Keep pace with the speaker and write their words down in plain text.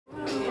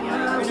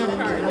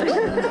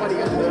So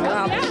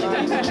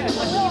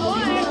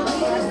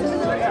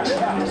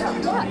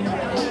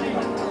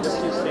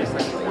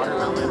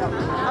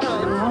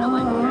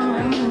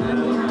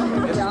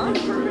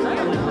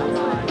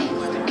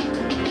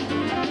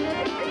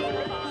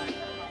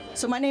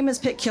my name is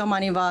Pit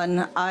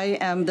Kielmanivan. I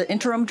am the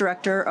interim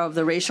director of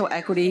the Racial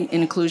Equity,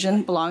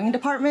 Inclusion, Belonging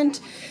Department.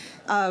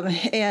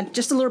 And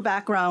just a little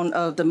background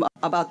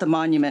about the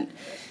monument.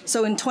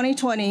 So in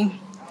 2020,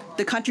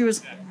 the country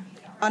was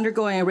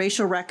undergoing a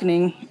racial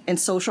reckoning and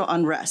social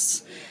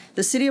unrest.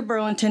 The City of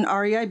Burlington,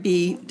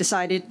 REIB,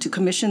 decided to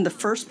commission the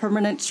first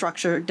permanent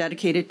structure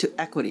dedicated to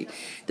equity.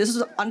 This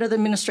was under the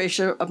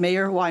administration of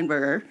Mayor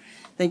Weinberger.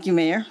 Thank you,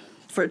 Mayor,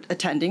 for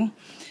attending.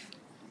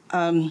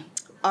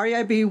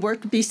 REIB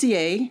worked with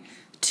BCA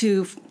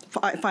to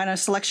find a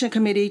selection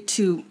committee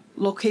to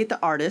locate the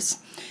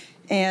artists,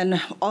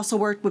 and also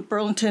worked with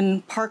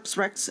Burlington Parks,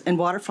 Recs, and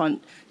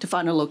Waterfront to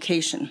find a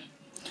location.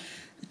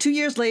 2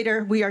 years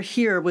later, we are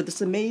here with this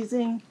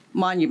amazing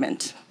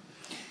monument.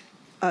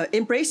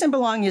 Embrace and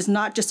Belong is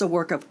not just a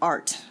work of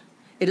art.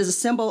 It is a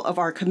symbol of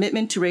our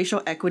commitment to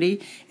racial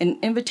equity and an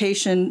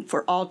invitation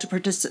for all to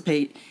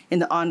participate in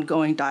the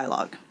ongoing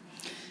dialogue.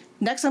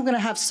 Next, I'm going to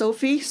have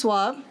Sophie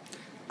Swab,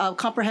 a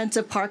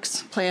comprehensive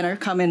parks planner,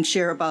 come and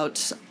share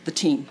about the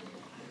team.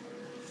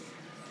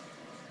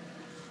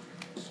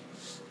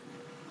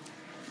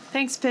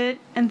 Thanks, Pitt,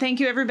 and thank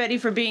you everybody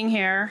for being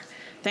here.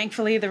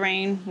 Thankfully, the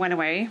rain went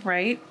away,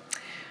 right?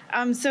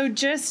 So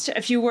just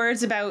a few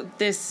words about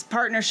this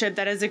partnership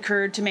that has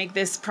occurred to make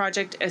this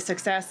project a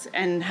success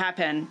and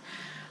happen.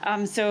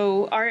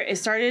 It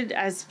started,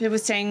 as Pitt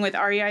was saying, with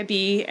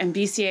REIB and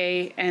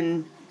BCA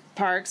and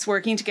Parks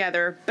working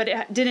together, but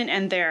it didn't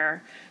end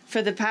there.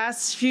 For the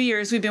past few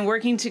years, we've been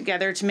working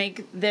together to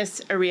make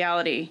this a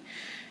reality.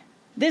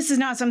 This is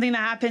not something that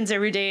happens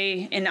every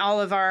day in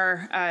all of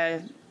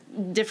our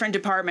different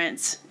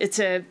departments. It's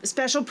a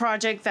special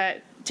project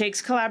that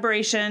takes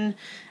collaboration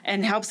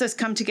and helps us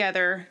come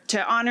together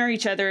to honor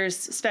each other's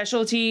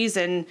specialties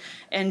and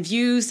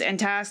views and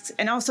tasks,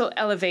 and also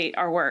elevate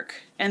our work.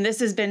 And this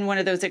has been one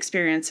of those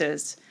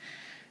experiences.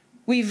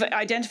 We've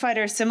identified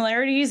our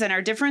similarities and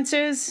our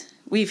differences.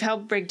 We've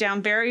helped break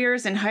down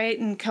barriers and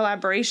heighten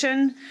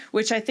collaboration,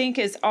 which I think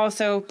is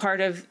also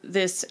part of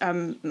this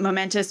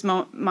momentous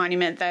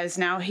monument that is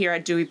now here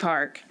at Dewey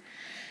Park.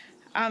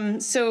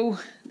 So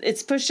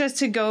it's pushed us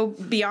to go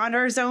beyond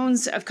our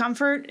zones of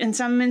comfort in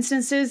some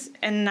instances,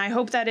 and I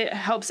hope that it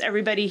helps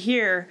everybody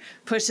here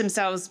push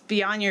themselves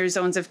beyond your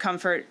zones of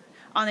comfort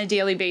on a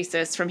daily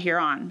basis from here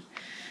on.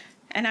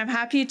 And I'm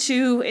happy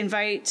to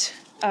invite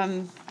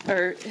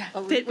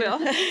Pitt will.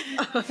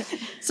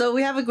 So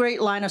we have a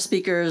great line of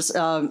speakers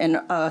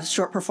and a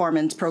short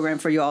performance program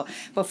for you all.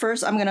 But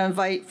first, I'm going to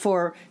invite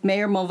for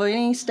Mayor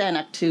Mulvaney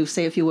Stanek to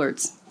say a few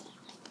words.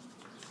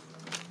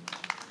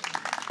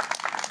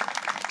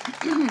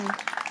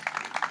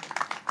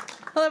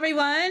 Hello,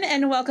 everyone,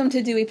 and welcome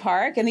to Dewey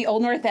Park in the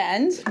Old North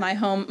End, my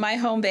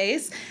home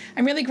base.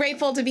 I'm really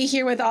grateful to be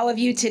here with all of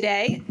you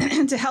today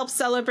to help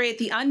celebrate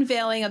the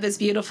unveiling of this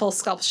beautiful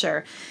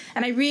sculpture.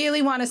 And I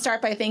really want to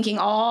start by thanking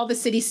all the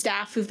city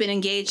staff who've been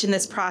engaged in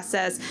this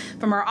process,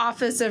 from our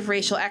Office of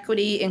Racial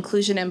Equity,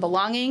 Inclusion, and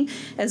Belonging,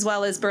 as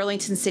well as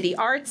Burlington City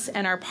Arts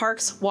and our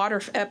Parks,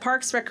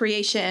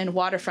 Recreation, and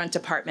Waterfront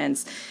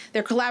departments.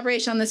 Their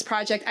collaboration on this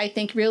project, I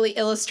think, really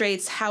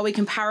illustrates how we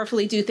can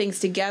powerfully do things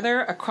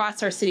together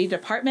across our city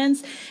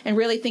departments and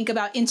really think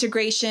about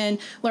integration,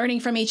 learning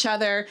from each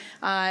other,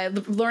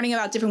 learning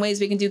about different ways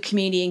we can do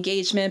community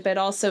engagement, but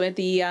also at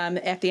the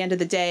end of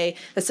the day,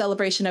 the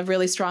celebration of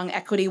really strong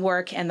equity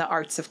work and the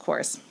arts, of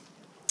course.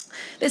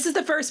 This is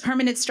the first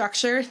permanent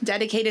structure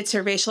dedicated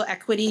to racial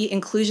equity,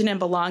 inclusion, and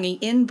belonging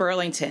in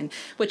Burlington,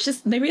 which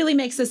just really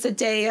makes this a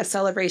day of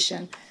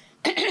celebration.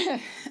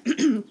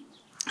 And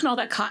all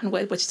that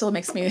cottonwood, which still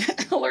makes me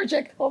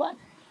allergic. Hold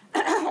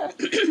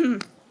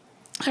on.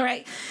 All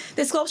right,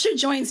 this sculpture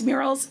joins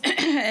murals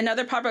and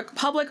other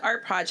public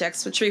art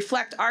projects which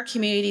reflect our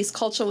community's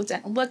cultural.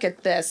 Look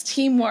at this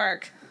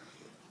teamwork.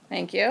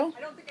 Thank you.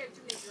 I don't think I have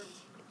too many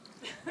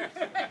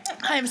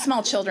germs. I have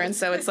small children,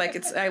 so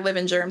I live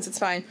in germs. It's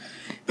fine.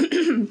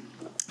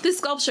 This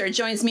sculpture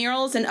joins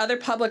murals and other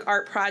public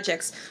art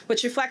projects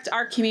which reflect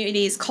our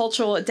community's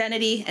cultural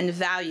identity and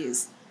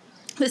values.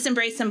 This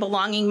Embrace and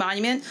Belonging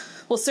monument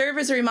will serve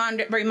as a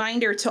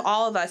reminder to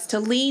all of us to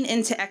lean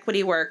into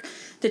equity work,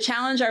 to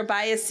challenge our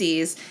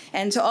biases,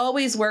 and to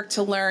always work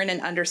to learn and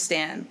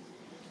understand.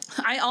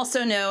 I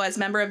also know, as a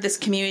member of this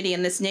community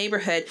and this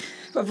neighborhood,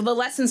 of the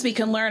lessons we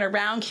can learn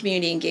around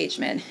community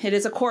engagement. It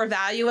is a core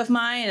value of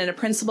mine and a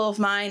principle of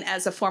mine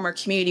as a former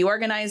community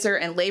organizer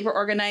and labor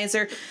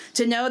organizer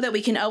to know that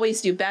we can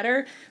always do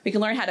better. We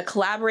can learn how to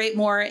collaborate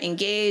more,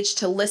 engage,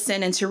 to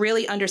listen, and to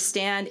really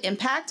understand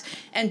impact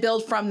and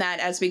build from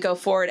that as we go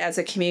forward as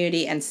a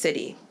community and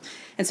city.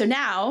 And so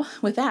now,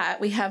 with that,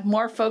 we have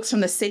more folks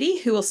from the city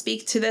who will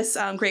speak to this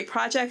great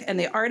project and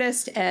the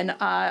artist, and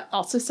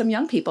also some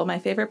young people, my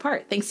favorite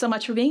part. Thanks so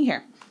much for being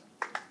here.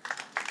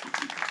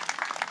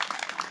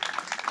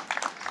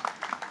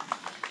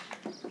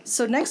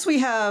 So next we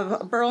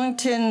have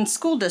Burlington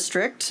School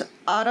District.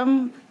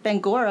 Autumn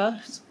Bangora,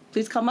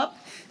 please come up.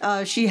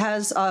 She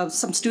has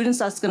some students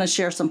that's going to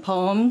share some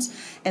poems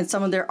and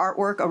some of their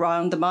artwork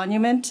around the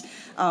monument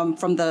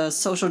from the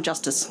Social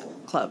Justice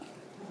Club.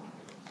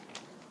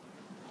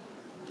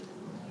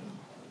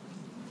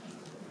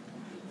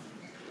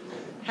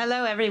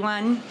 Hello,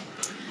 everyone.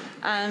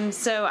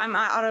 So I'm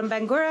Autumn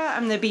Bangura.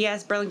 I'm the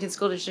BS Burlington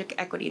School District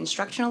Equity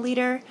Instructional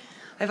Leader.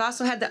 I've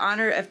also had the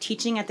honor of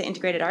teaching at the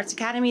Integrated Arts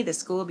Academy, the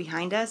school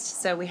behind us.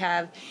 So we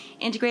have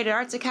Integrated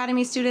Arts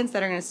Academy students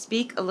that are going to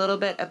speak a little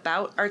bit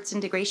about arts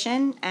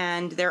integration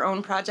and their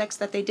own projects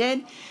that they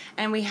did.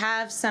 And we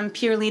have some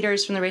peer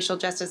leaders from the Racial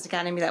Justice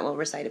Academy that will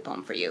recite a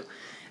poem for you.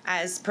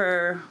 As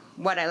per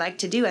what I like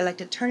to do, I like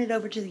to turn it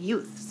over to the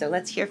youth. So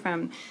let's hear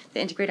from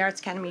the Integrated Arts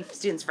Academy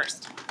students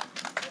first.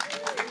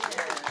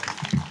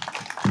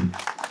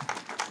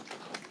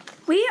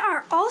 We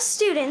are all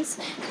students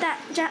that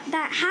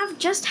have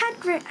just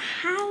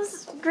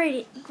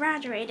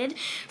graduated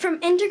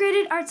from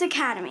Integrated Arts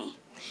Academy.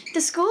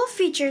 The school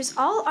features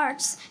all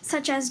arts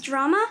such as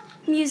drama,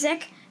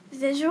 music,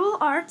 visual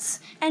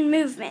arts, and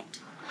movement.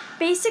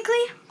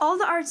 Basically, all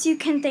the arts you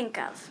can think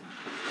of.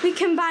 We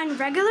combine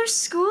regular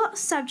school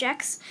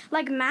subjects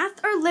like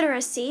math or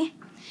literacy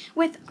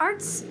with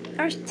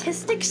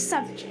artistic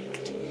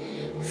subject.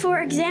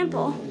 For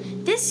example,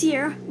 this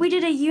year, we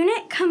did a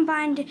unit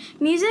combined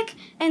music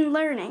and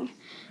learning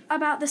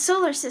about the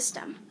solar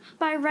system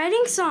by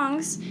writing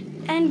songs,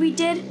 and we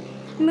did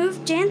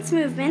dance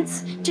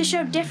movements to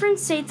show different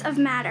states of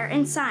matter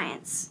in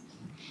science.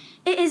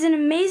 It is an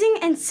amazing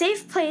and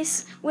safe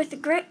place with a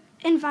great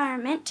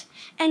environment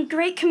and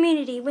great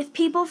community with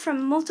people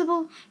from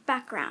multiple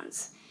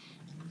backgrounds.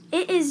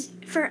 It is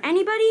for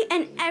anybody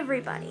and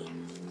everybody.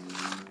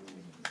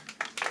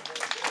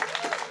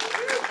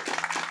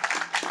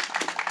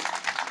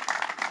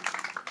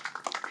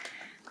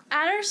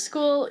 At our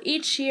school,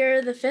 each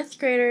year the 5th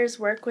graders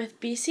work with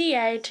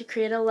BCA to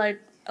create a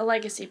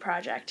legacy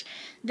project.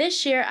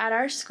 This year at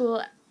our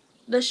school,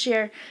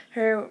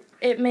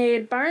 it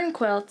made barn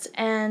quilts,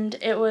 and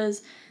it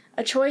was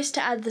a choice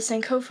to add the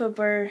Sankofa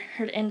bird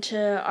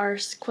into our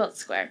quilt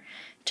square.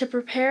 To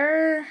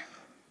prepare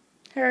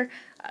her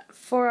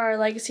for our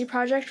legacy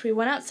project, we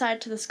went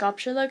outside to the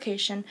sculpture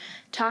location,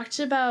 talked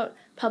about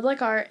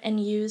public art,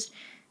 and used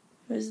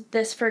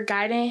this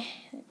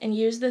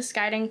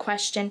guiding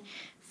question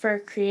for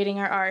creating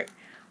our art.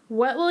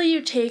 What will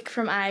you take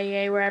from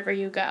IEA wherever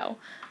you go?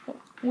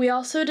 We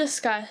also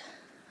discussed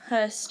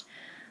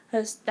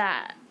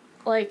that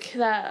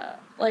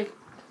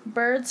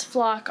birds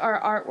flock our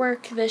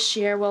artwork this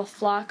year will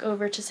flock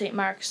over to St.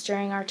 Mark's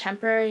during our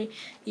temporary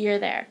year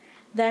there,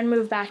 then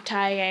move back to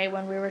IEA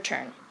when we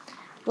return.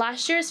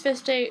 Last year's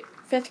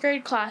 5th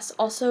grade class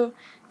also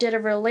did a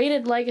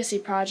related legacy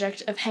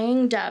project of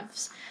hanging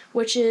doves,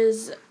 which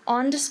is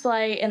on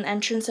display in the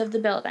entrance of the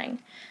building.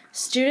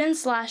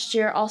 Students last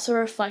year also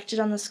reflected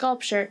on the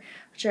sculpture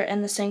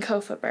and the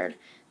Sankofa bird.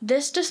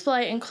 This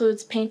display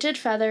includes painted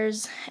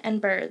feathers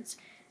and birds.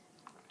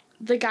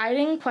 The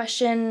guiding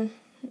question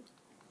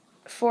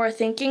for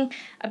thinking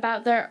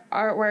about their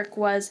artwork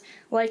was,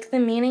 like the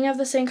meaning of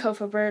the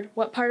Sankofa bird,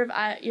 what part of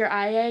your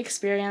IEA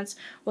experience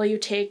will you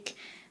take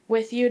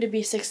with you to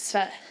be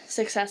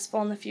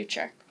successful in the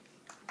future?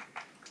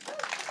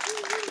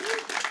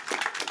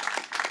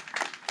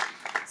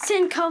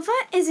 Sankofa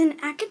is an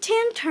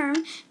Akkadian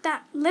term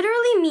that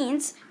literally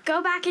means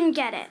go back and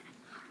get it.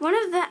 One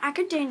of the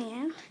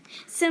Akkadian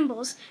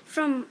symbols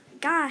from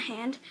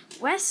Gaahand,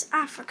 West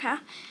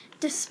Africa,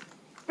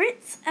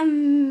 depicts a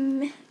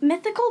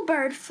mythical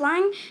bird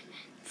flying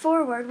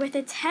forward with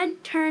its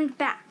head turned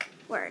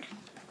backward.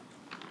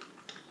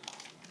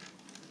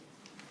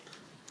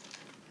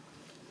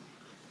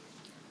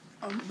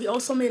 We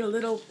also made a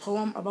little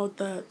poem about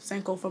the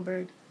Sankofa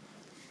bird.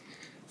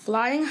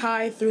 Flying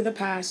high through the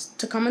past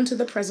to come into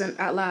the present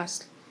at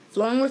last,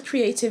 flowing with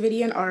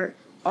creativity and art,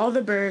 all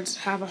the birds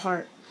have a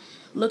heart.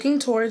 Looking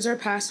towards our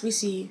past we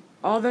see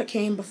all that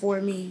came before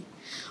me.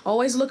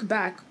 Always look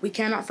back, we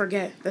cannot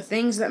forget the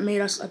things that made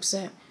us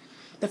upset.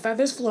 The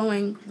feathers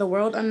flowing, the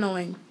world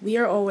unknowing, we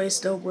are always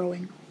still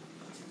growing.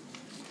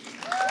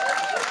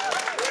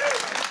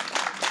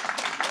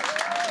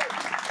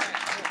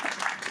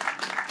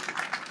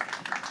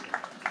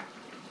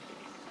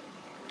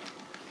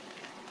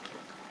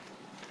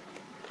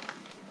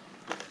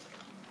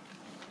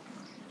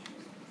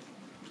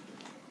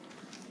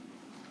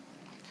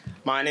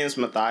 My name is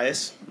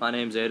Matthias. My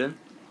name's Aiden.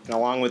 And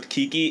along with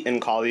Kiki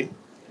and Kali,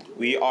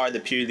 we are the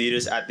peer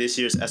leaders at this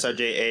year's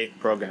SRJA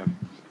program.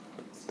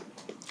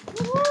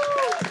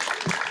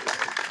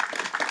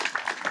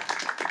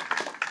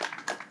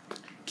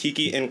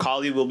 Kiki and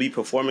Kali will be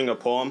performing a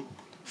poem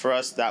for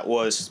us that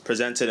was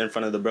presented in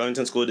front of the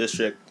Burlington School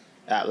District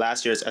at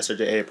last year's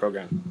SRJA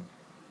program.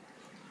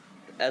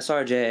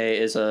 SRJA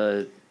is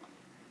a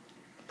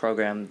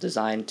program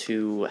designed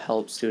to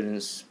help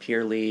students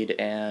peer lead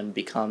and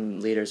become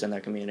leaders in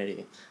their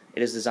community.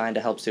 It is designed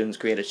to help students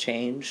create a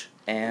change,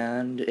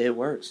 and it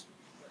works.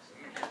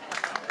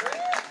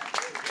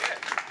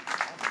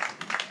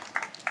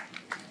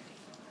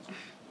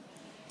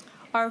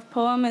 Our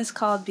poem is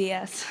called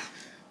BS.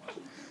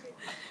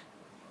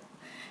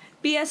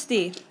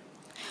 BSD.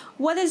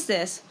 What is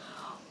this?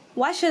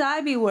 Why should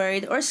I be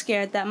worried or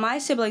scared that my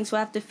siblings will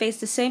have to face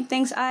the same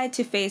things I had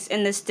to face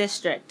in this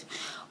district?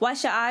 Why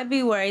should I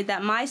be worried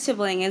that my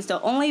sibling is the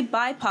only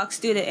BIPOC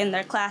student in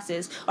their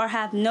classes or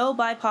have no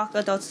BIPOC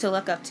adults to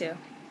look up to?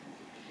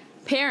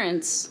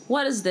 Parents,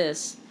 what is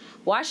this?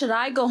 Why should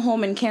I go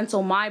home and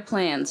cancel my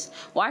plans?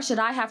 Why should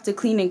I have to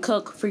clean and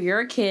cook for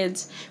your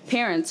kids?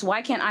 Parents,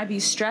 why can't I be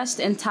stressed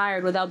and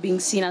tired without being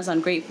seen as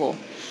ungrateful?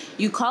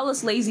 You call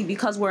us lazy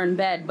because we're in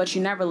bed, but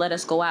you never let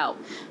us go out.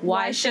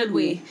 Why should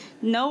we?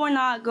 No, we're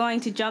not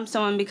going to jump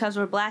someone because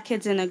we're black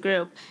kids in a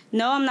group.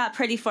 No, I'm not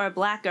pretty for a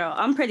black girl.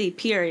 I'm pretty,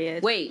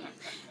 period. Wait.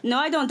 No,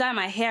 I don't dye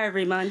my hair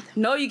every month.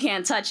 No, you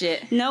can't touch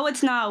it. No,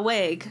 it's not a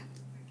wig.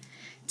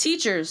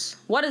 Teachers,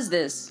 what is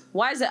this?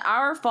 Why is it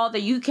our fault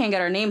that you can't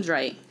get our names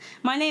right?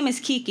 My name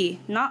is Kiki,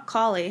 not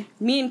Kali.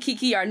 Me and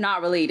Kiki are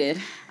not related.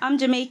 I'm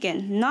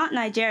Jamaican, not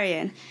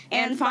Nigerian.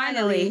 And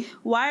finally,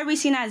 why are we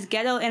seen as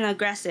ghetto and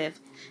aggressive?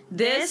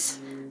 This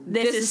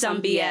is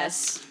some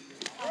BS.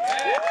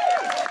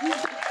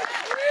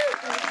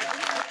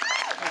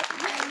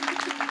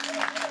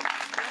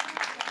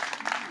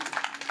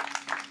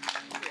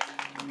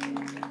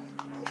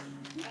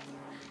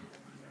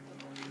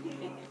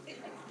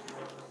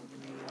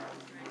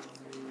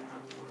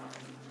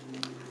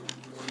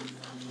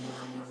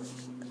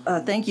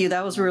 Thank you.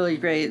 That was really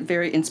great,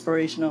 very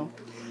inspirational.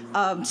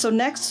 So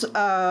next,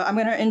 I'm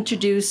going to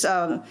introduce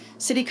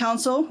City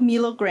Council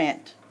Milo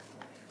Grant.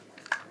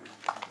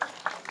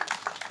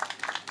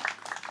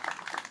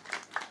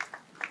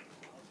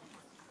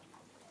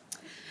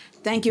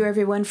 Thank you,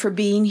 everyone, for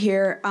being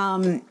here.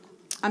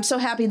 I'm so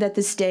happy that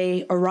this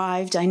day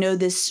arrived. I know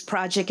this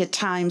project at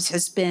times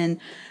has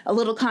been a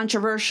little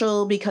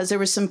controversial because there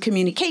was some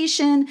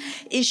communication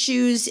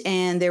issues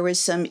and there was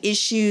some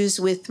issues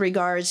with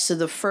regards to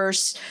the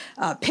first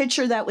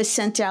picture that was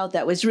sent out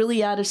that was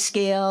really out of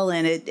scale,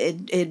 and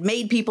it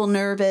made people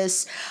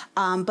nervous.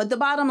 But the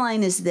bottom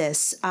line is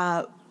this.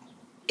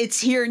 It's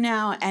here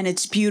now, and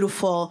it's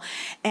beautiful.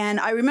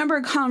 And I remember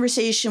a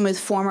conversation with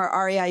former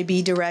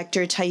REIB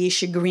director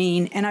Taisha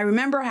Green, and I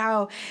remember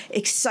how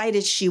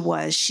excited she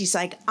was. She's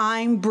like,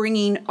 I'm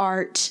bringing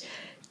art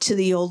to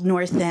the Old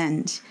North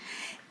End.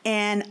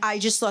 And I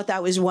just thought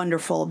that was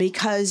wonderful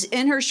because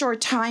in her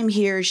short time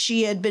here,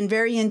 she had been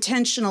very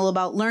intentional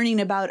about learning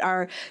about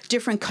our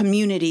different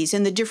communities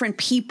and the different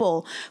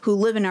people who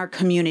live in our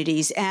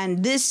communities.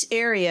 And this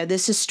area,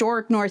 this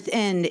historic North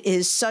End,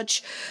 is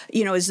such,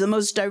 is the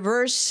most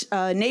diverse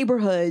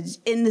neighborhood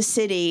in the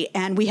city.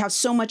 And we have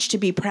so much to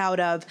be proud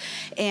of.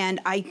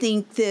 And I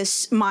think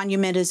this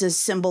monument is a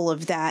symbol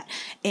of that.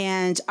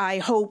 And I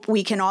hope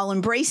we can all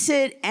embrace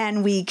it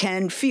and we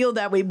can feel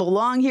that we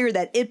belong here,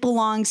 that it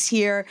belongs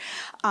here.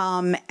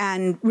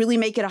 And really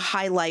make it a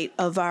highlight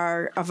of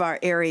our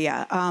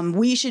area.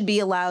 We should be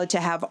allowed to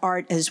have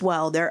art as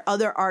well. There are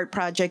other art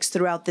projects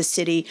throughout the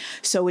city,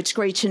 so it's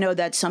great to know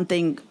that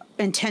something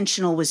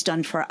intentional was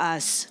done for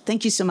us.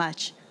 Thank you so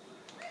much.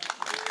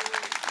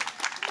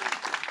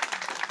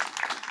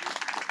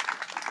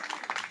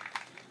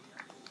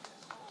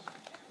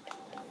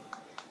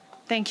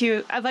 Thank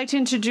you. I'd like to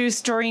introduce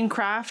Doreen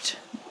Kraft,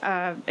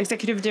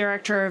 Executive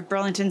Director of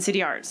Burlington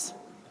City Arts.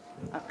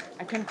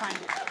 I couldn't find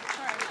it.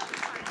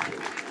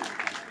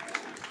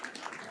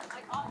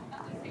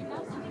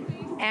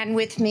 And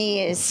with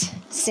me is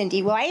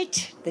Cindy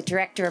White, the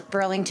Director of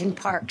Burlington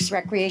Parks,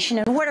 Recreation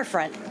and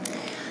Waterfront.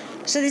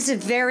 So this is a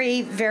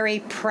very,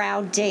 very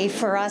proud day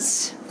for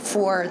us,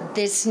 for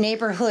this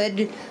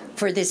neighborhood,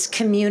 for this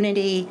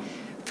community,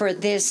 for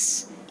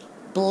this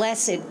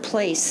blessed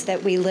place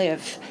that we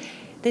live.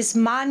 This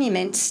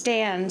monument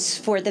stands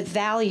for the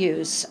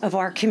values of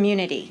our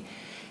community.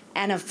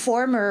 And a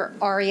former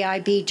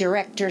REIB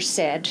director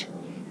said,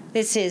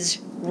 this is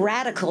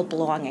radical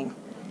belonging.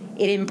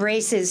 It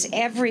embraces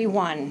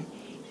everyone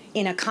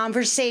in a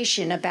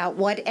conversation about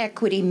what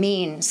equity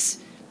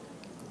means.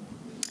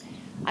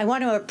 I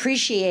want to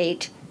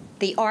appreciate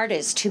the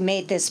artist who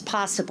made this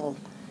possible.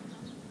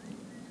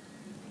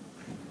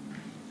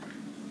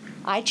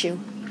 Aichu.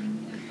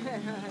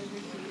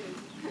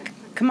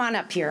 Come on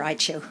up here,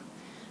 Aichu.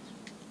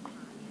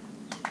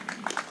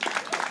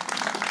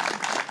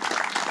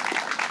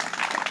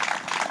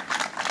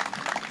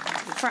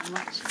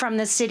 From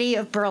the city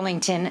of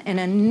Burlington, an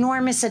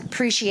enormous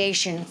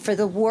appreciation for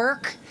the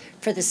work,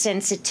 for the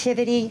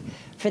sensitivity,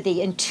 for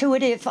the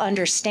intuitive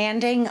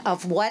understanding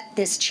of what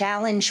this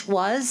challenge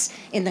was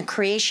in the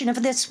creation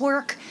of this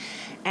work,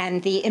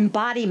 and the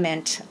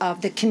embodiment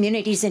of the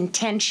community's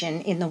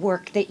intention in the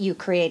work that you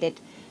created.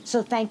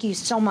 So thank you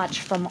so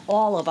much from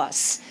all of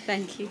us.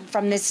 Thank you.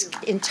 From this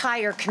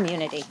entire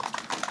community.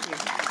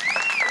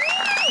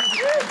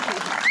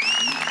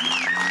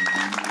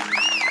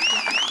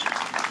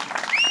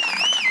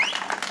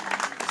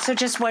 So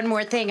just one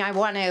more thing I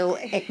want to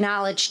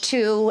acknowledge,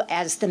 too,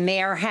 as the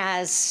mayor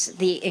has,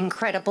 the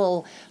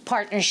incredible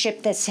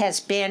partnership this has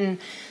been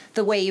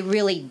the way you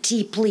really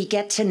deeply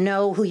get to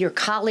know who your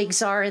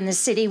colleagues are in the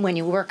city when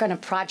you work on a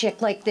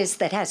project like this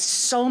that has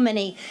so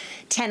many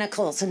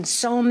tentacles and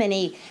so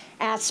many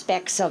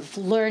aspects of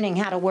learning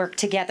how to work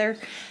together.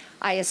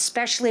 I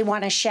especially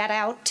want to shout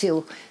out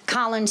to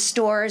Colin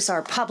Storrs,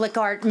 our public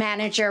art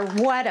manager.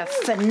 What a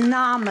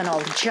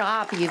phenomenal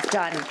job you've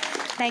done.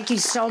 Thank you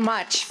so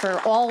much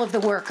for all of the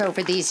work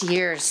over these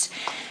years.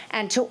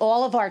 And to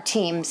all of our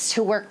teams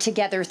who work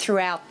together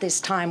throughout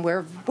this time.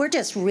 We're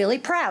just really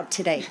proud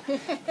today.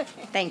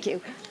 Thank you.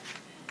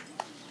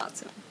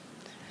 Awesome.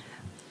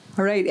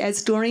 All right,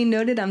 as Doreen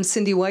noted, I'm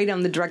Cindy White.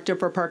 I'm the Director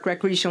for Park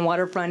Recreation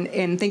Waterfront,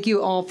 and thank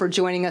you all for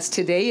joining us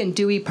today in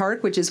Dewey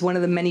Park, which is one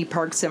of the many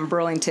parks in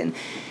Burlington.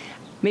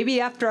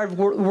 Maybe after I've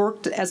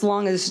worked as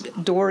long as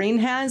Doreen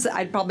has,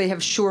 I'd probably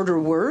have shorter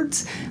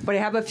words, but I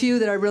have a few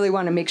that I really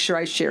want to make sure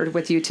I shared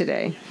with you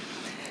today.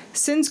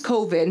 Since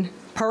COVID,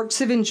 parks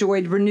have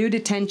enjoyed renewed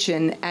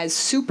attention as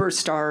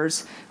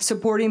superstars,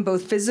 supporting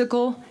both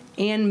physical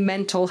and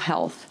mental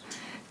health.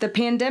 The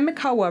pandemic,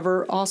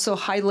 however, also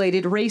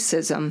highlighted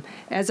racism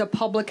as a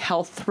public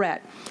health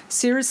threat,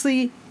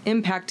 seriously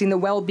impacting the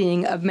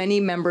well-being of many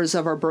members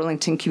of our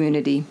Burlington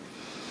community.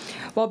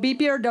 While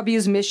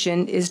BPRW's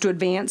mission is to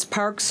advance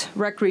parks,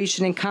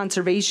 recreation, and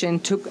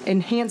conservation to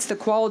enhance the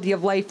quality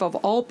of life of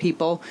all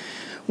people,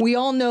 we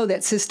all know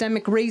that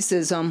systemic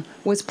racism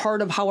was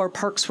part of how our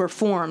parks were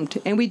formed,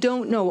 and we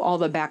don't know all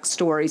the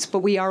backstories, but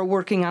we are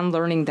working on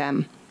learning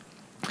them.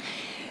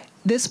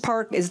 This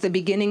park is the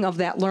beginning of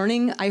that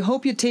learning. I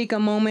hope you take a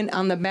moment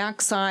on the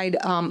back side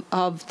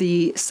of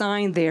the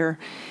sign there.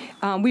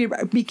 We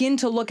begin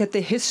to look at the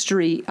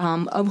history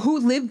of who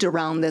lived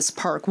around this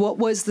park. What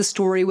was the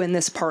story when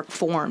this park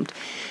formed?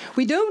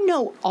 We don't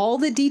know all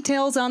the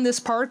details on this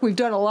park. We've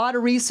done a lot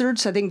of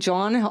research. I think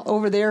John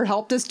over there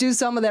helped us do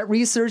some of that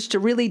research to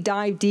really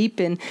dive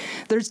deep, and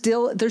there's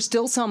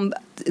still some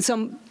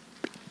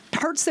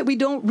parts that we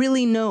don't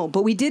really know,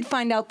 but we did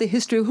find out the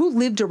history of who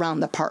lived around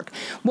the park.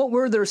 What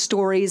were their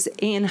stories,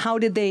 and how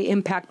did they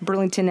impact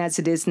Burlington as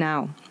it is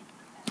now?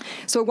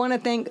 So I want to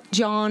thank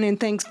John, and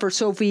thanks for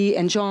Sophie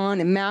and John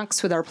and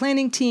Max with our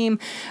planning team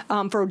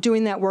for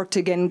doing that work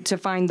to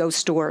find those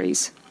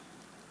stories.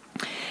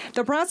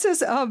 The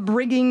process of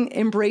bringing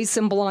Embrace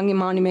and Belonging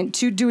Monument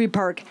to Dewey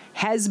Park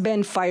has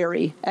been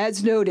fiery.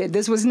 As noted,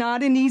 this was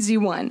not an easy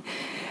one,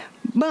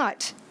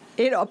 but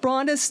it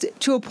brought us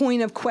to a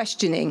point of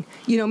questioning,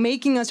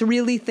 making us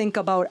really think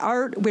about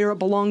art, where it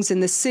belongs in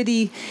the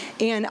city.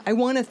 And I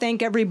want to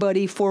thank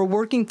everybody for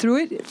working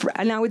through it,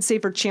 and I would say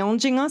for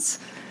challenging us,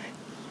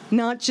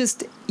 not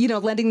just,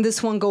 letting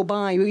this one go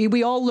by.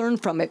 We all learn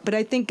from it. But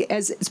I think,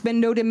 as it's been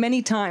noted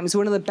many times,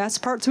 one of the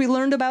best parts we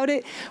learned about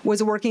it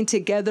was working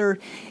together,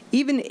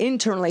 even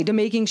internally, to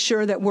making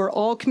sure that we're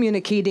all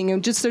communicating.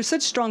 And there's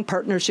such strong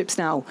partnerships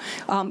now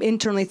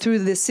internally through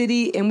the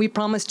city. And we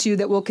promised you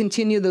that we'll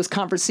continue those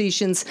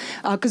conversations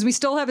because we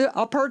still have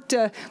a part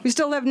we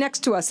still have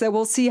next to us that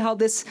we'll see how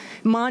this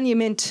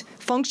monument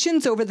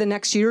functions over the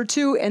next year or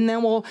two. And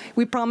then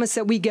we promise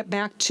that we get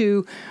back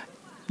to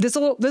this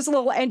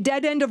little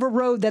dead end of a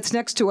road that's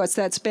next to us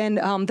that's been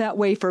that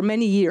way for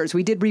many years.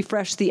 We did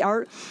refresh the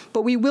art,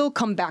 but we will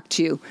come back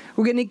to you.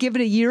 We're going to give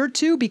it a year or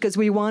two because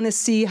we want to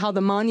see how the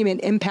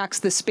monument impacts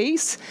the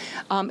space,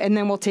 and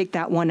then we'll take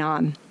that one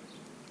on.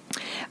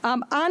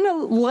 On a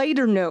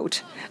lighter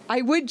note,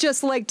 I would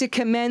just like to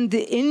commend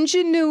the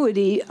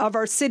ingenuity of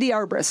our city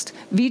arborist.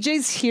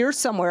 VJ's here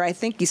somewhere. I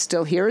think he's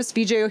still here. Is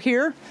VJ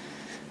here?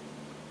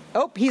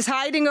 Oh, he's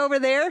hiding over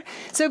there.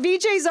 So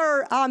VJ's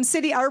our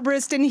city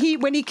arborist,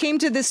 and when he came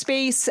to this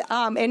space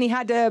and he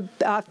had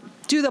to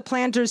do the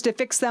planters to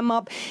fix them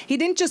up, he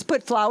didn't just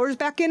put flowers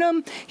back in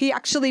them, he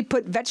actually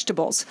put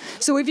vegetables.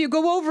 So if you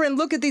go over and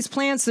look at these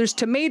plants, there's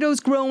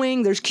tomatoes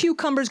growing, there's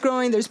cucumbers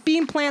growing, there's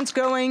bean plants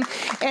growing,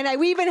 and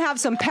we even have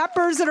some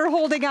peppers that are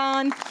holding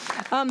on.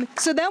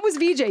 So that was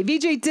VJ.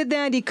 VJ did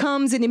that. He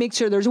comes and he makes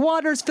sure there's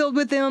waters filled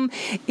with him.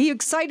 He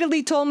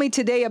excitedly told me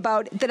today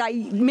about that I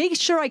make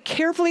sure I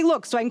carefully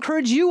look. So I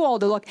encourage you all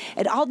to look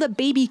at all the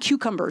baby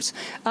cucumbers.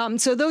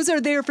 So those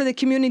are there for the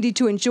community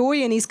to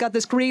enjoy, and he's got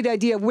this great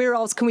idea of where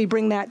else can we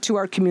bring that to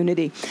our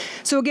community.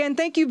 So again,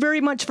 thank you very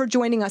much for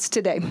joining us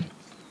today.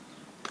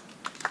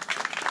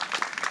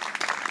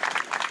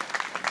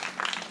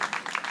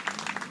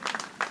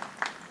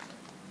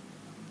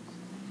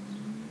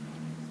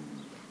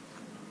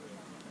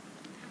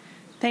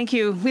 Thank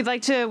you. We'd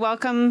like to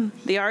welcome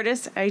the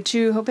artist,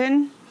 Aichu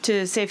Hopin,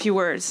 to say a few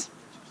words.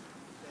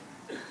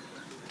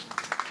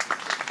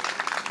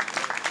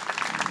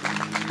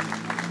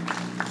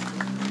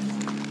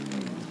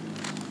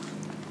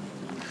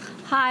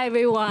 Hi,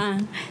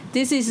 everyone.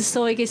 This is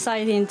so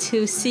exciting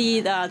to see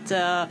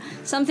that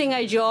something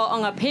I draw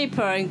on a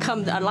paper and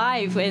come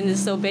alive and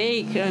so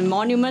big and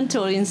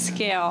monumental in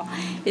scale.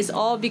 It's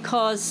all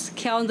because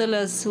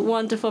countless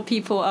wonderful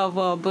people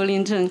of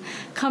Burlington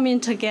coming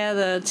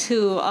together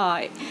to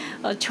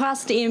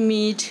trust in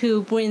me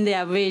to bring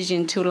their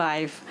vision to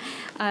life.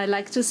 I'd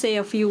like to say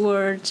a few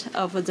words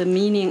of the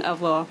meaning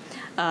of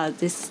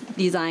this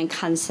design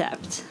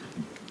concept.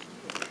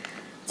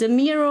 the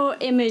mirror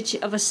image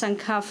of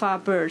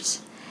Sankafa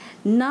birds,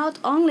 not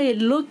only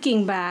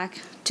looking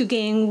back to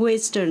gain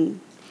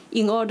wisdom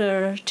in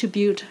order to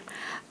build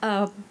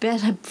a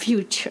better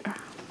future,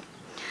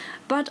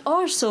 but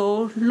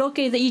also look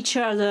at each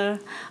other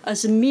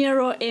as a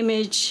mirror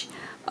image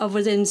of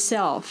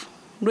themselves,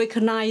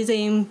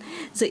 recognizing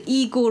the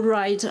equal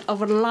right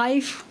of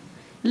life,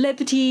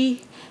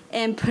 liberty,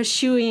 and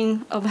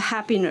pursuing of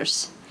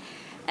happiness,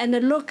 and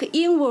look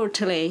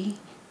inwardly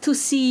to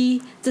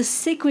see the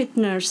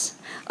sacredness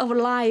of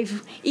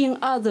life in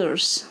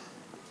others.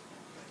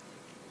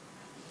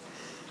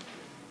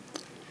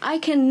 I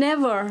can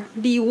never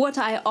be what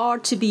I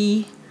ought to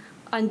be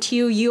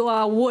until you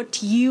are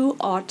what you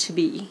ought to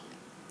be.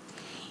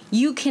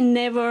 You can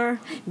never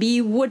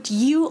be what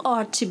you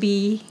ought to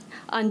be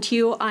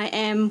until I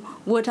am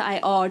what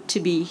I ought to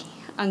be,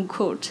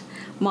 unquote,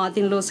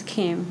 Martin Luther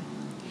King.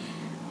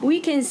 We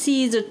can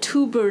see the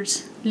two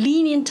birds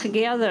leaning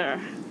together,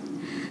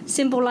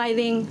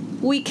 symbolizing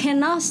we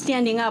cannot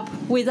standing up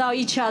without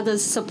each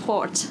other's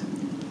support.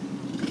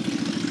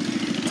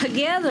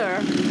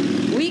 Together,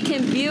 we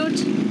can build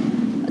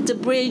the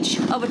bridge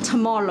of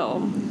tomorrow.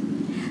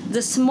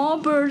 The small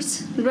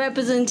birds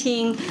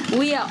representing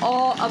we are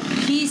all a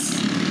piece,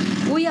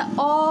 we are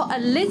all a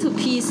little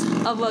piece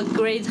of a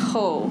great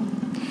whole.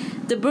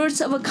 The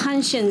birds of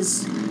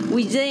conscience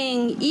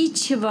within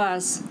each of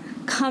us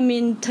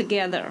coming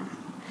together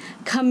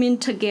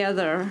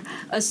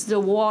as the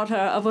water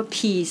of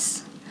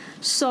peace,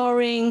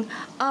 soaring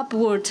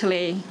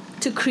upwardly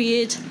to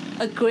create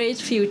a great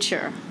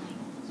future.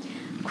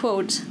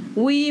 Quote,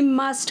 we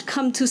must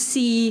come to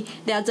see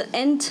that the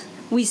end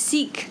we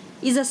seek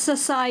is a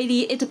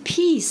society at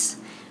peace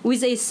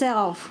with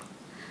itself,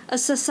 a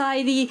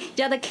society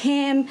that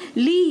can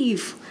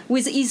live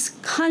with its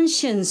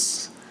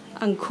conscience,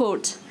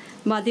 unquote,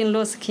 Martin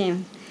Luther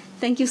King.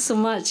 Thank you so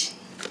much.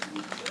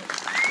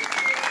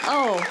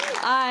 Oh,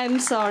 I'm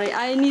sorry,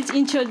 I need to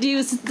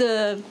introduce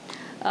the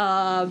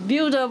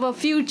builder of a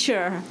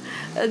future.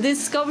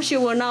 This sculpture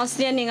will not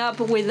standing up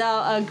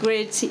without a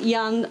great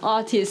young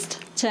artist,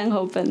 Chen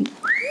Hopen.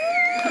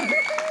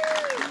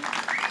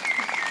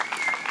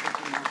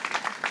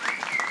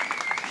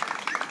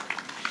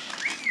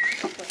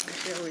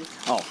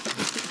 Oh,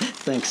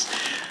 thanks.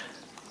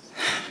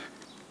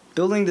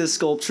 Building this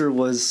sculpture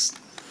was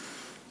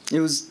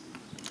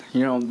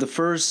the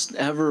first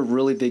ever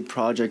really big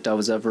project I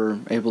was ever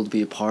able to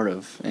be a part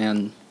of.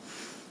 And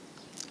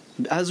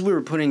as we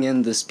were putting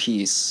in this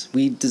piece,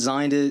 we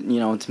designed it,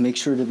 to make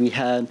sure that we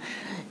had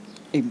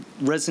a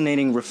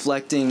resonating,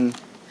 reflecting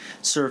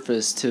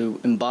surface to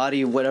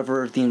embody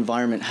whatever the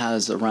environment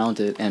has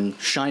around it and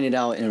shine it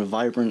out in a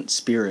vibrant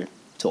spirit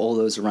to all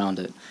those around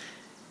it.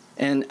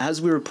 And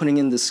as we were putting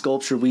in this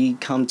sculpture, we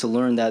come to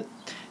learn that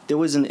there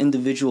was an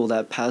individual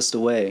that passed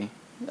away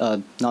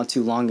not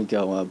too long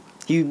ago.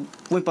 He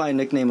went by a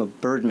nickname of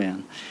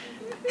Birdman.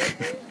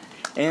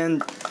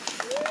 And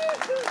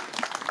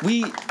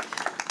we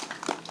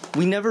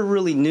never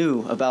really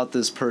knew about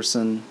this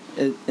person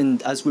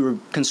as we were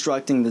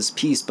constructing this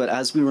piece, but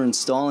as we were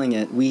installing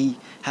it, we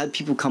had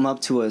people come up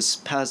to us,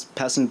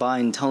 passing by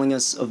and telling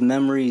us of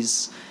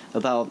memories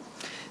about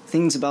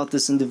things about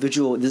this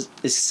individual, this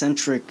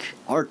eccentric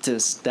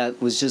artist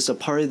that was just a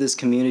part of this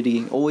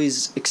community,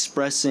 always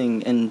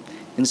expressing and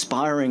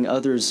inspiring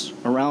others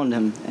around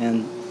him.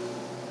 And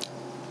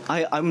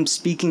I'm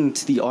speaking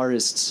to the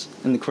artists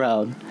in the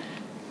crowd.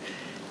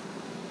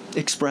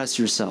 Express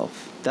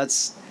yourself.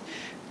 That's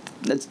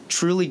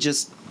truly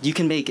just, you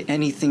can make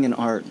anything in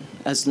art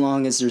as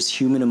long as there's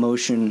human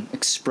emotion,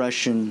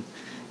 expression,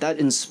 that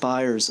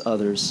inspires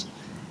others.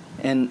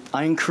 And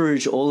I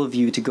encourage all of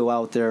you to go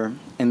out there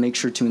and make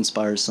sure to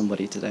inspire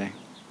somebody today.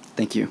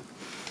 Thank you.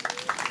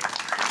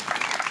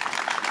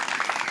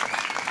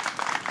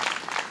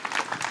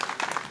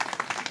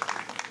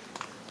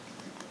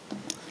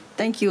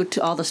 Thank you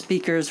to all the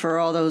speakers for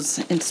all those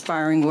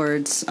inspiring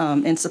words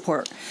and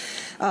support.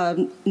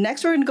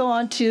 Next, we're going to go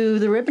on to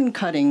the ribbon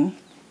cutting.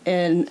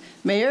 And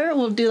Mayor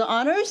will do the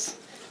honors.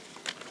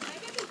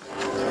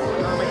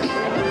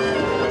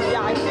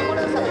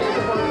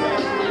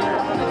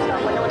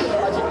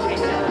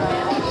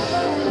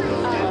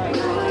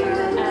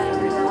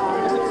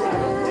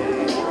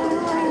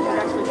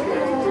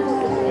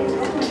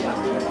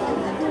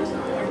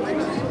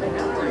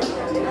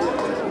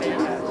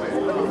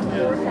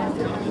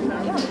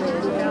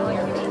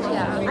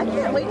 I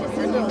can't wait to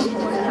see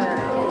you.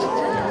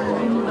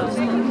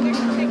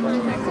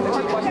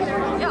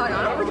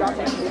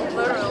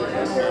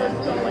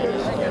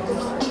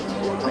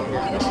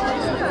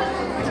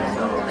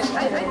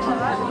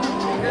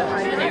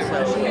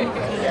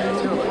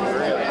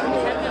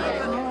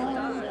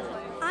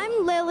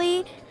 I'm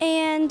Lily,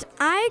 and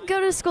I go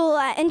to school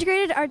at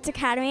Integrated Arts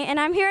Academy, and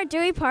I'm here at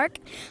Dewey Park.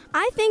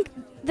 I think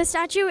the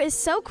statue is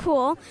so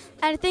cool,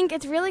 and I think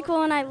it's really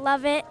cool, and I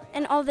love it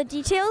and all the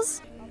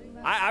details.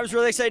 I was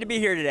really excited to be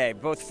here today,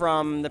 both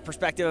from the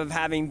perspective of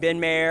having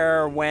been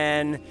mayor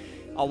when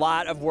a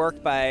lot of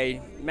work by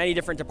many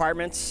different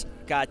departments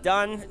got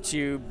done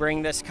to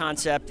bring this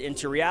concept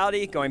into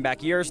reality, going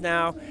back years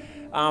now.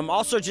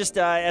 Also, just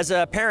as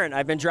a parent,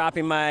 I've been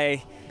dropping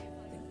my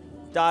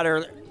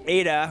daughter,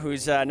 Ada,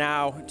 who's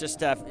now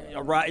just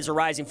is a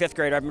rising 5th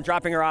grader. I've been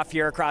dropping her off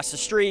here across the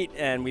street,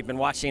 and we've been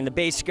watching the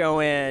base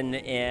go in.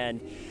 And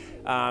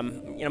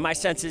my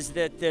sense is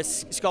that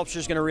this sculpture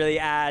is going to really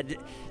add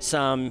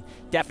some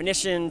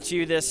definition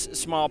to this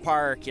small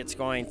park. It's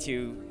going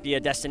to be a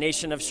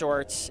destination of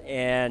sorts,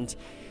 and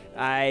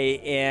I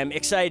am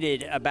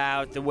excited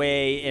about the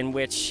way in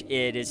which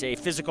it is a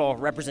physical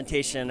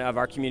representation of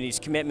our community's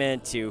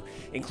commitment to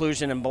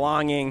inclusion and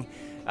belonging.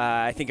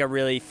 I think a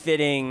really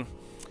fitting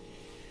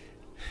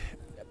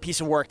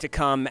piece of work to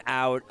come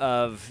out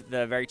of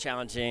the very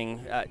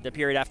challenging the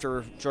period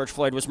after George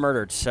Floyd was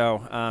murdered.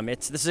 So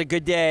this is a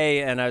good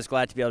day, and I was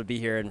glad to be able to be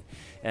here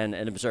and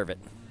observe it.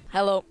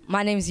 Hello,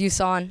 my name is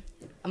Yusan.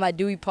 I'm at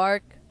Dewey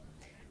Park,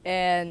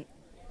 and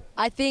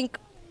I think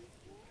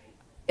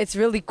it's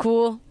really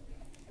cool.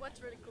 What's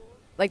really cool?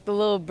 Like the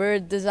little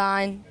bird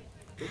design.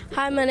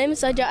 Hi, my name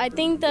is Sajja. I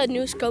think the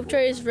new sculpture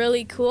is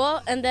really cool,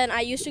 and then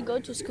I used to go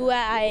to school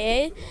at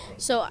IA,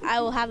 so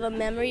I will have a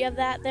memory of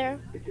that there.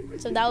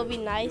 So that would be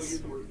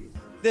nice.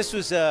 This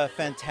was a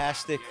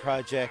fantastic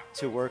project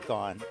to work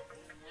on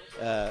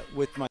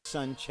with my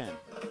son Chen.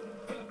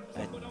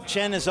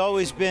 Chen has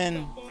always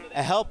been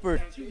a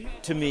helper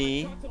to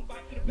me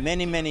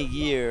many, many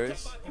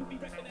years,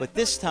 but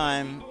this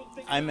time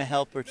I'm a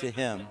helper to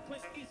him.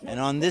 And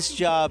on this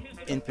job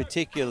in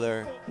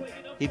particular,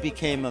 he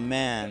became a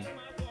man.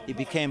 He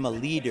became a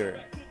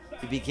leader.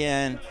 He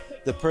became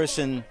the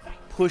person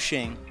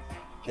pushing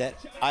that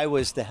I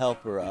was the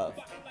helper of.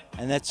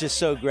 And that's just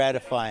so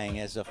gratifying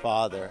as a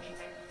father.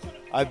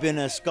 I've been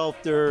a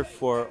sculptor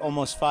for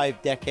almost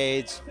 5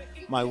 decades.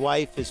 My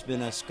wife has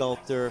been a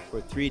sculptor for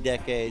 3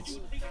 decades.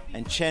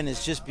 And Chen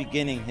is just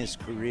beginning his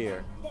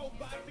career.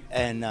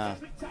 And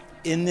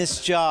in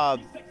this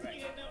job,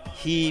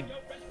 he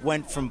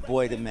went from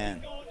boy to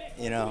man.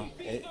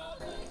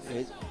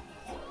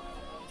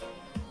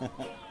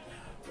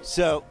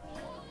 So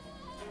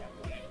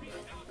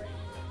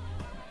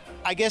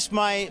I guess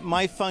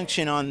my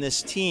function on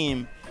this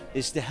team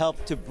is to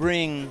help to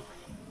bring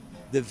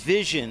the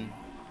vision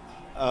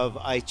of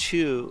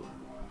Aichu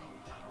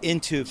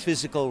into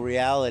physical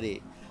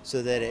reality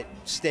so that it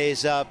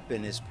stays up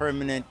and is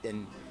permanent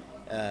and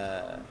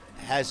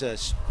has a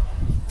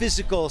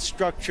physical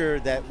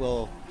structure that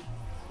will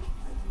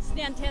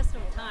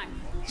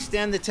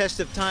stand the test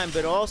of time,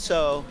 but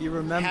also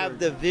have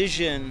the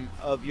vision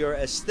of your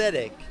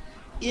aesthetic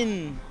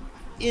in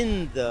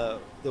the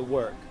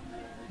work,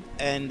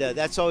 and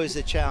that's always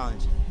a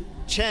challenge.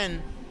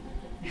 Chen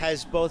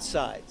has both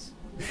sides,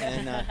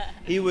 and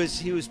he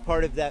was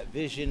part of that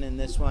vision in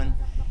this one,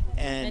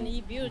 and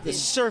he built the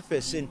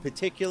surface in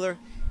particular.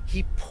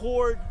 He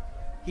poured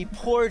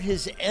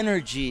his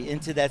energy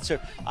into that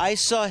surface. I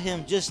saw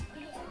him just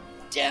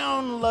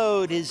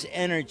download his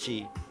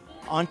energy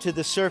onto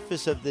the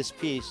surface of this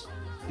piece,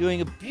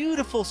 doing a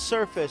beautiful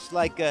surface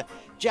like a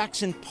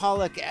Jackson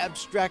Pollock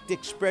abstract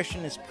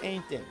expressionist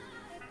painting.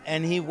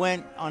 And he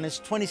went on his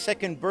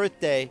 22nd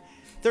birthday,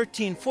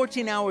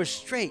 14 hours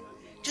straight,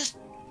 just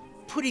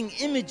putting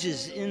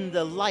images in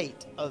the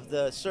light of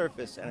the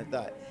surface. And I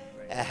thought,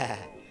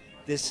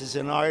 this is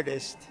an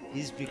artist.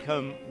 He's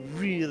become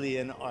really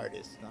an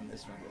artist on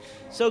this one.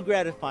 So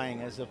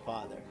gratifying as a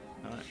father.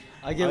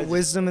 I get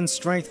wisdom and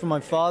strength from my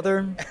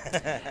father,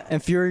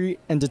 and fury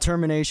and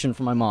determination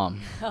from my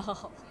mom.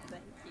 Oh,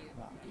 thank you.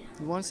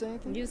 You want to say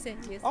anything? You say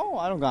yes. Oh,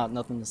 I don't got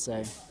nothing to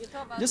say.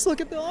 Just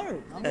look at the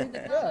art. I mean,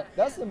 Yeah,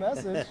 that's the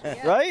message,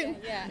 yeah, right?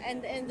 Yeah,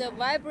 and the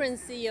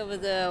vibrancy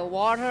of the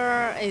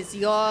water is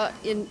your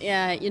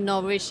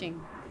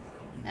innovation.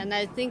 And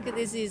I think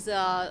this is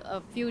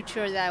a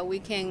future that we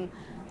can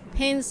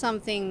paint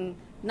something,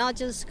 not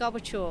just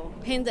sculptural,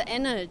 paint the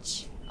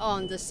energy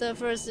on the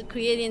surface,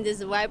 creating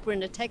this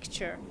vibrant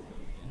texture.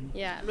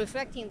 Yeah,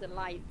 reflecting the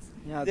light.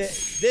 Yeah,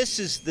 this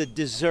is the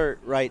dessert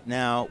right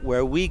now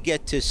where we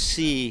get to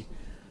see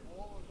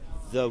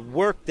the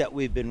work that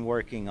we've been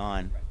working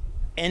on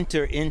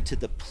enter into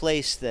the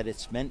place that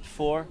it's meant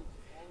for.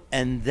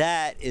 And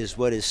that is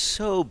what is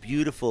so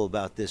beautiful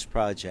about this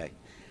project.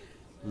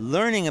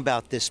 Learning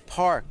about this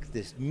park,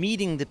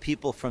 meeting the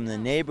people from the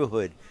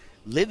neighborhood,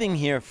 living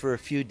here for a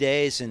few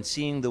days and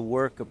seeing the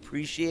work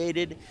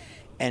appreciated,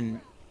 and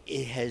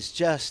it has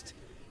just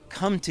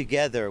come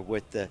together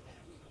with the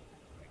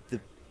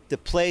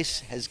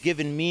place has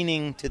given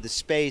meaning to the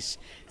space,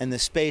 and the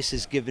space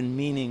has given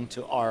meaning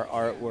to our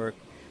artwork.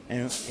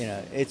 And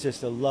it's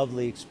just a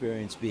lovely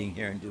experience being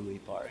here in Dewey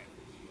Park.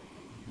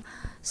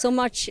 So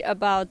much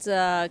about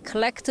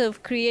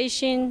collective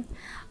creation.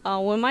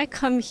 When I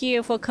come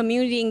here for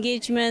community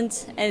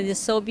engagement, and it's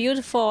so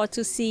beautiful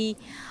to see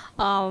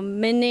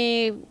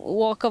many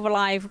walk of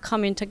life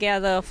coming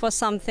together for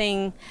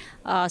something,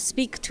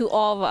 speak to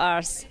all of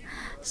us.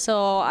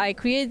 So I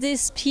create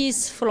this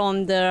piece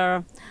from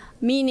the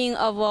meaning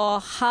of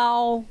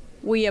how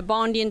we are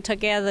bonding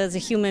together as a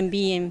human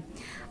being.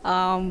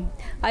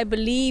 I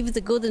believe the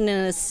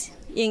goodness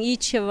in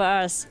each of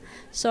us.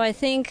 So I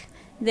think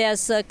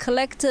there's a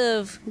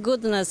collective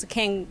goodness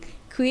can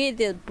create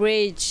a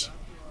bridge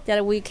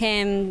that we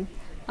can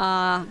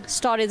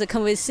start the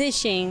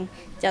conversation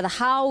that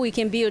how we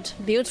can build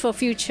beautiful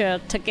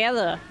future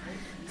together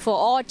for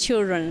all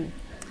children.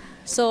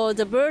 So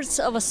the birds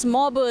of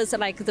small birds are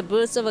like the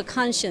birds of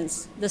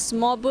conscience. The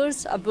small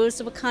birds are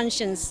birds of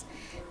conscience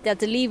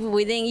that live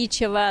within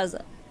each of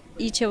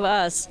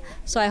us.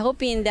 So I'm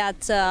hoping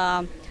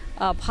that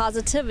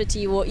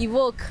positivity will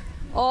evoke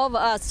all of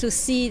us to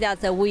see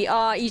that we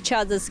are each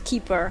other's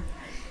keeper,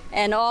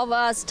 and all of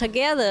us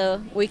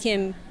together we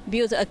can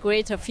build a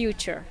greater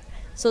future.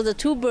 So the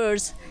two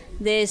birds,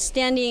 they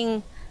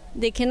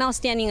cannot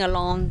standing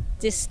alone.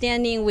 They're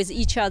standing with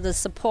each other's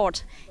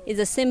support. It's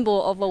a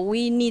symbol of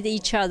we need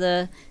each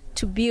other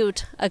to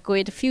build a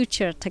great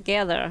future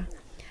together.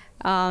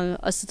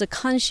 As the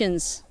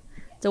conscience,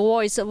 the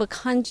voice of a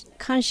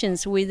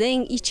conscience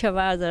within each of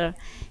us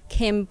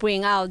can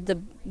bring out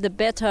the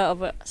better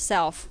of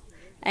self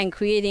and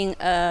creating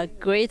a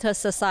greater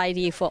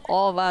society for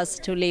all of us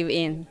to live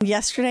in.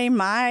 Yesterday,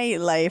 my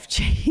life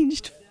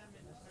changed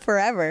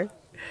forever.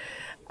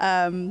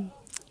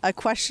 A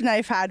question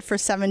I've had for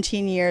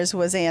 17 years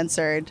was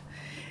answered,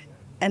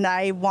 and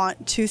I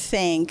want to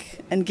thank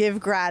and give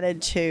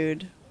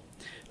gratitude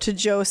to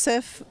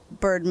Joseph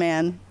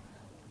Birdman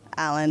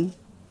Allen,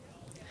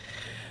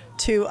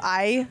 to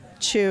I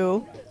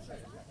Chu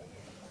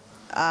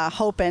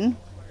Hopen,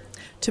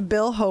 to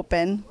Bill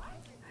Hopen,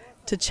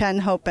 to Chen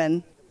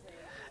Hopen,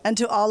 and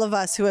to all of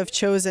us who have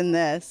chosen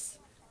this.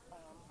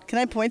 Can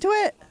I point to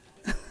it?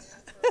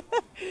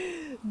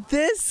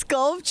 This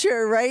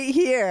sculpture right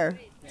here.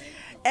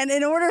 And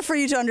in order for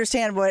you to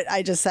understand what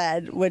I just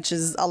said, which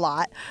is a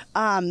lot,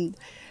 I'm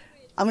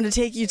going to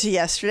take you to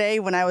yesterday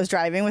when I was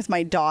driving with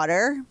my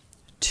daughter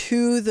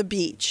to the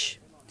beach.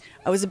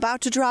 I was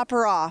about to drop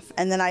her off,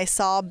 and then I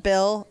saw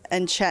Bill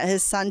and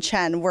his son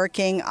Chen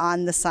working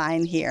on the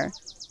sign here.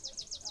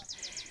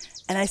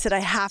 And I said, I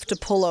have to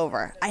pull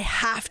over. I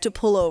have to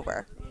pull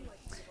over.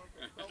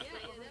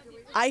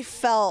 I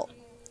felt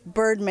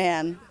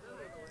Birdman.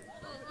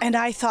 And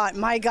I thought,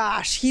 my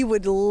gosh, he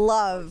would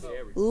love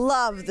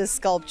this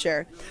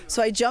sculpture.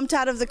 So I jumped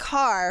out of the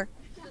car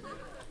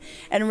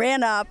and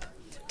ran up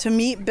to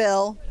meet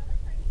Bill,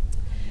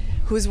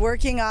 who's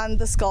working on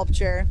the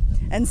sculpture,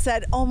 and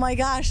said, oh my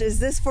gosh, is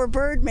this for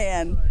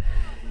Birdman?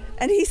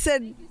 And he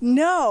said,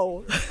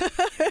 no,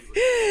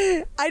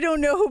 I don't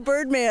know who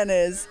Birdman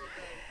is.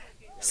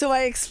 So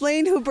I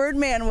explained who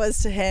Birdman was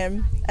to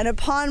him, and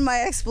upon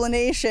my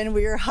explanation,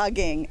 we were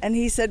hugging. And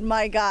he said,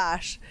 my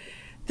gosh,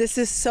 this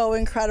is so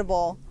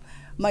incredible.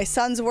 My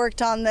son's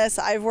worked on this,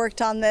 I've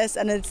worked on this,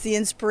 and it's the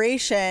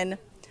inspiration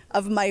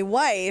of my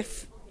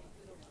wife,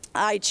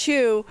 I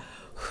Chu,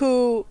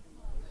 who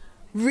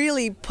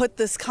really put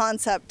this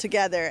concept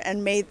together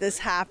and made this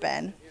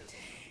happen.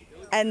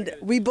 And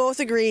we both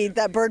agreed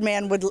that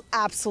Birdman would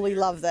absolutely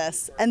love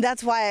this, and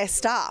that's why I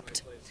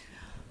stopped.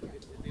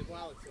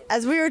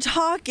 As we were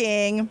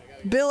talking,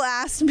 Bill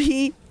asked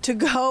me to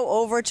go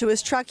over to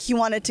his truck. He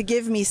wanted to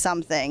give me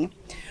something.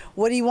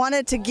 What he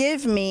wanted to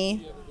give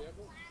me,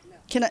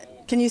 can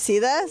you see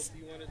this?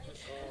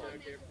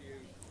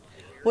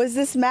 Was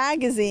this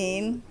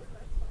magazine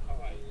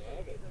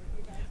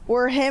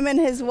where him and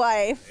his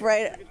wife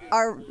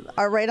are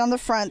right on the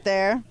front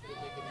there.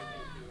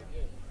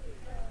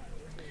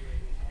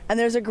 And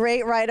there's a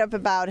great write-up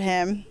about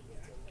him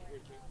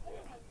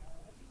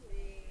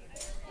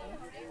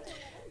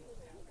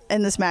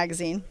in this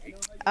magazine.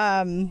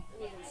 And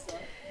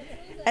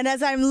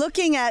as I'm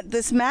looking at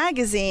this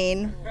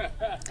magazine,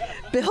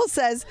 Bill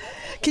says,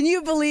 can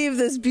you believe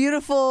this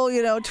beautiful,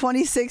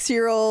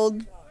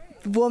 26-year-old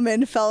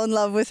woman fell in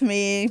love with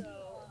me?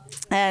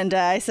 And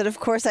I said, of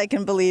course I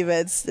can believe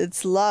it.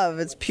 It's love,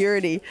 it's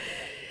purity.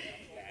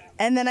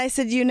 And then I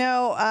said,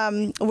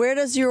 where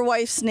does your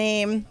wife's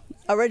name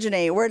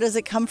originate? Where does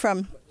it come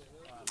from?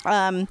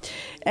 And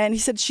he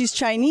said, she's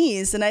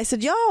Chinese. And I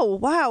said,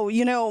 wow,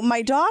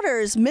 my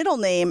daughter's middle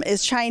name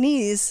is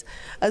Chinese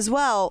as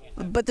well,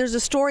 but there's a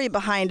story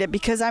behind it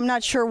because I'm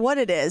not sure what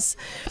it is.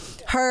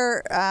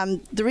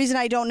 The reason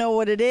I don't know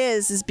what it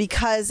is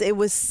because it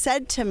was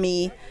said to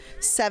me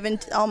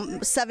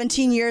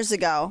 17 years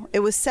ago. It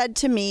was said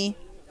to me,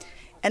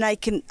 and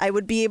I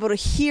would be able to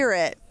hear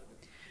it,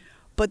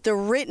 but the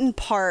written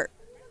part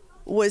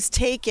was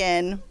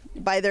taken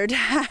by their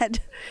dad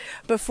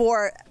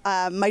before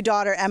my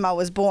daughter Emma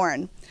was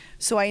born.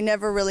 So I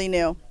never really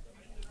knew.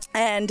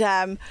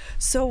 And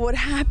so what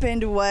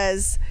happened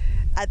was,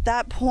 at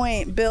that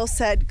point, Bill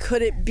said,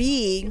 could it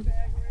be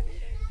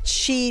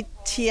Chi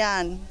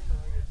Tian,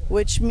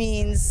 which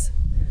means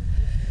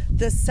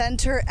the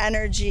center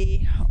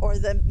energy or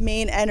the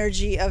main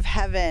energy of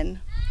heaven.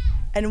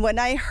 And when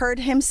I heard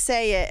him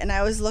say it, and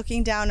I was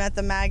looking down at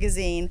the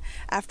magazine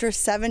after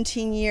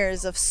 17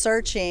 years of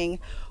searching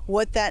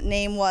what that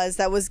name was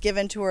that was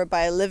given to her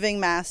by a living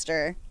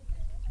master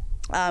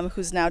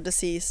who's now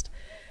deceased,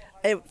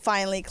 it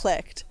finally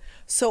clicked.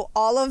 So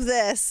all of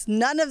this,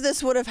 none of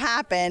this would have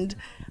happened.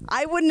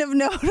 I wouldn't have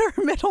known her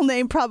middle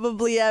name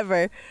probably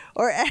ever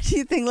or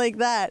anything like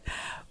that.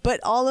 But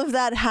all of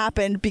that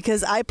happened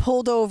because I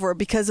pulled over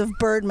because of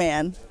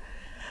Birdman.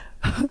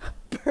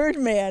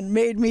 Birdman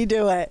made me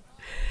do it.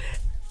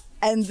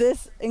 And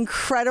this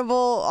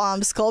incredible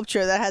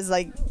sculpture that has,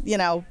 like, you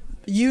know,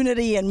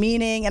 unity and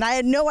meaning, and I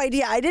had no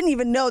idea. I didn't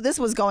even know this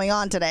was going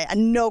on today. I had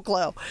no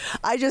clue.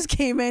 I just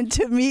came in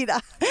to meet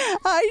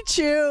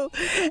Chu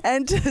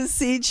and to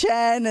see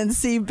Chen and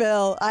see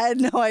Bill. I had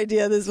no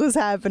idea this was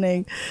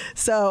happening.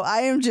 So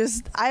I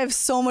have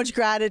so much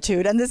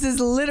gratitude, and this is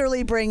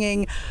literally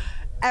bringing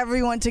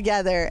everyone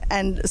together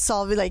and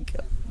solving, like,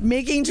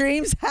 making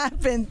dreams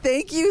happen.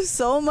 Thank you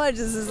so much.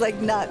 This is like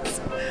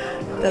nuts.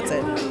 That's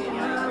it.